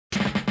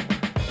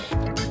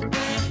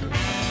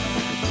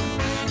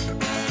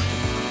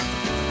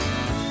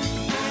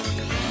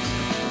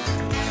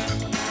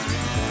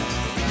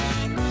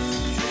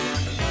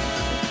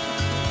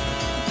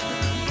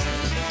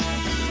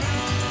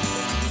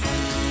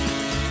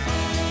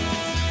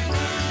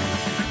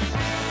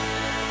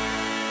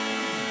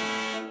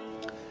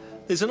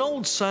There's an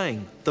old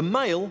saying, the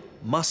mail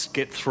must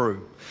get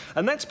through.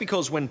 And that's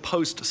because when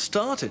post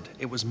started,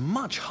 it was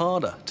much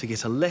harder to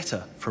get a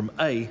letter from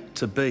A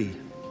to B.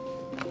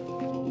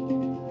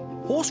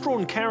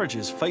 Horse-drawn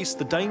carriages faced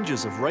the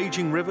dangers of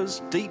raging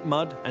rivers, deep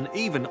mud and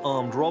even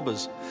armed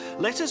robbers.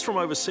 Letters from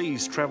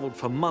overseas travelled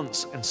for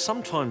months and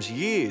sometimes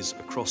years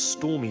across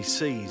stormy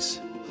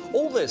seas.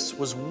 All this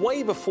was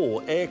way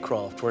before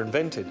aircraft were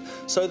invented,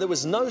 so there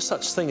was no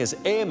such thing as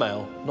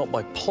airmail, not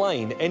by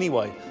plane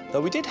anyway,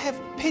 though we did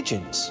have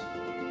pigeons.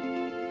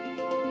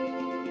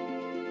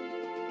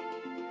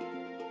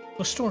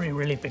 The story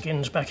really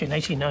begins back in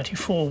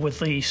 1894 with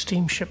the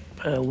steamship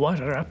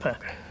Wairarapa.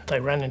 They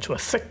ran into a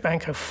thick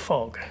bank of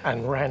fog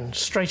and ran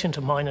straight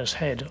into Miner's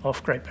Head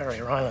off Great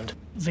Barrier Island.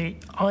 The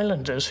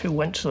islanders who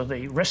went to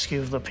the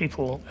rescue of the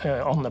people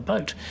on the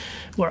boat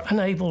were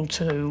unable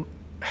to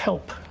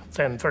help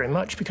them very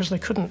much because they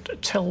couldn't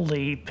tell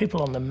the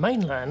people on the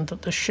mainland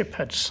that the ship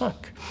had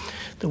sunk.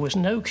 There was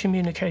no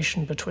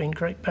communication between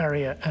Great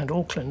Barrier and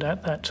Auckland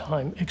at that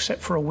time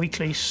except for a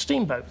weekly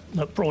steamboat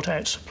that brought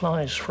out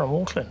supplies from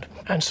Auckland.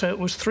 And so it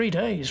was 3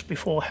 days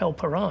before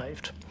help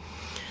arrived.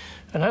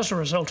 And as a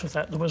result of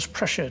that, there was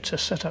pressure to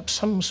set up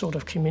some sort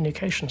of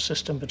communication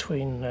system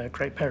between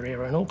Great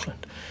Barrier and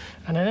Auckland.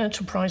 And an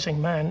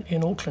enterprising man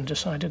in Auckland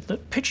decided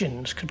that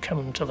pigeons could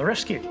come to the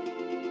rescue.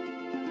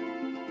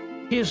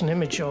 Here's an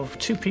image of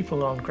 2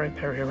 people on Great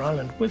Barrier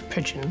Island with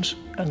pigeons,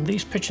 and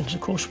these pigeons,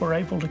 of course, were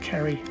able to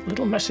carry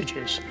little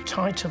messages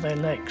tied to their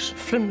legs.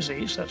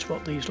 Flimsies, that's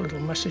what these little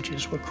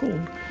messages were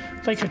called.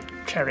 They could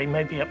carry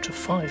maybe up to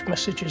 5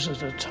 messages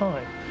at a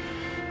time,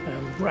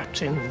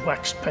 wrapped in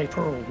waxed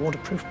paper or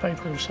waterproof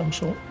paper of some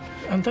sort.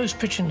 And those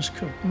pigeons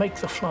could make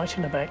the flight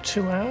in about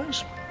 2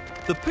 hours.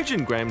 The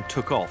pigeongram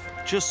took off.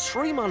 Just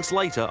 3 months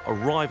later, a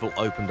rival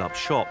opened up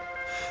shop.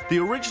 The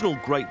original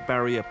Great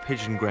Barrier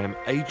Pigeongram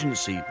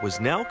Agency was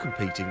now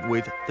competing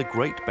with the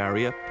Great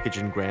Barrier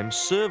Pigeongram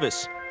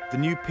Service. The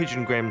new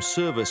Pigeongram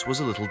Service was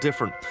a little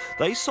different.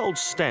 They sold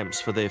stamps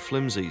for their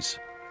flimsies.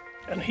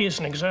 And here's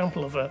an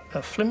example of a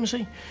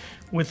flimsy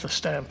with the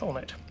stamp on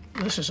it.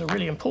 This is a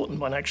really important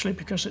one, actually,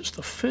 because it's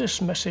the first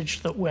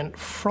message that went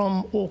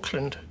from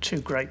Auckland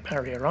to Great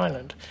Barrier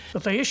Island.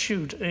 But they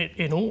issued,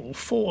 in all,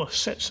 4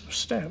 sets of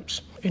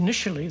stamps.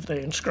 Initially,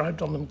 they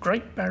inscribed on them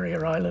Great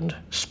Barrier Island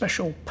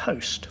Special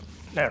Post.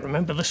 Now,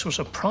 remember, this was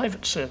a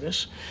private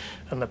service,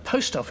 and the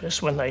post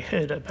office, when they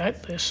heard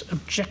about this,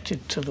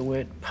 objected to the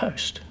word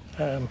post.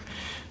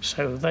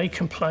 So they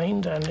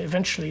complained, and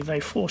eventually they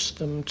forced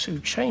them to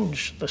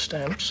change the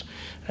stamps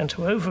and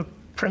to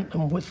overprint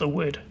them with the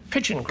word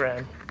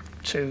pigeongram,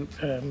 to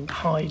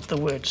hide the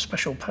word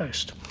special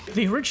post.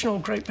 The original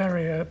Great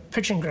Barrier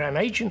Pigeongram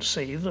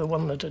Agency, the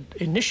one that had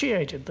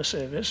initiated the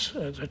service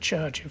at a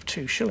charge of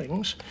 2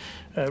 shillings,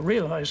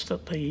 realised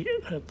that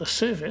the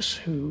service,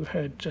 who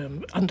had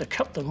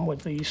undercut them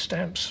with the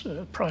stamps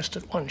priced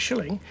at 1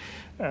 shilling,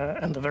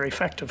 and the very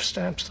fact of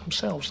stamps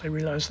themselves, they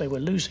realised they were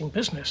losing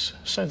business.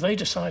 So they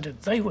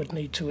decided they would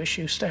need to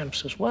issue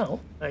stamps as well.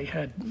 They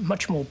had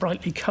much more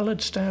brightly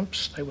coloured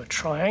stamps, they were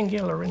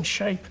triangular in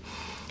shape,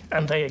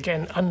 and they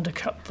again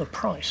undercut the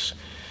price.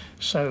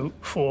 So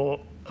for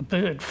a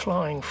bird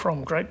flying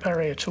from Great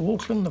Barrier to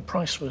Auckland, the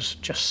price was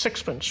just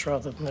 6pence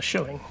rather than a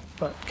shilling.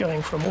 But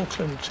going from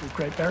Auckland to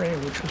Great Barrier,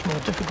 which was more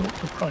difficult,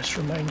 the price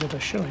remained at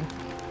a shilling.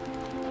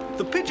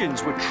 The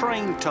pigeons were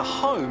trained to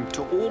home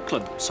to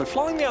Auckland, so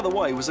flying the other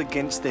way was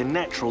against their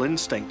natural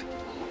instinct.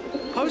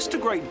 Post to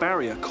Great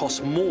Barrier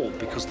cost more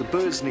because the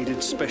birds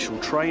needed special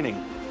training.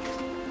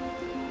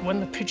 When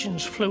the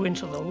pigeons flew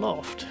into the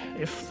loft,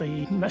 if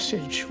the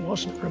message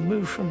wasn't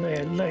removed from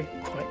their leg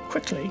quite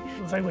quickly,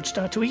 they would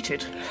start to eat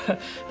it.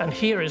 And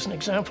here is an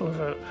example of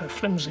a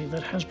flimsy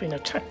that has been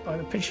attacked by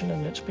the pigeon,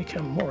 and it's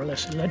become more or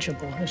less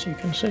illegible, as you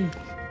can see.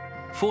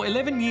 For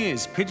 11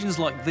 years, pigeons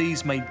like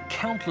these made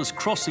countless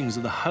crossings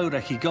of the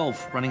Hauraki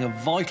Gulf, running a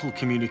vital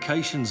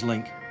communications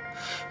link.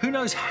 Who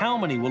knows how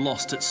many were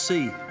lost at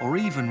sea, or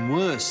even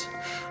worse.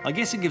 I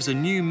guess it gives a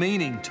new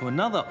meaning to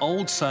another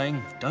old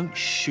saying, don't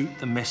shoot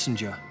the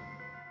messenger.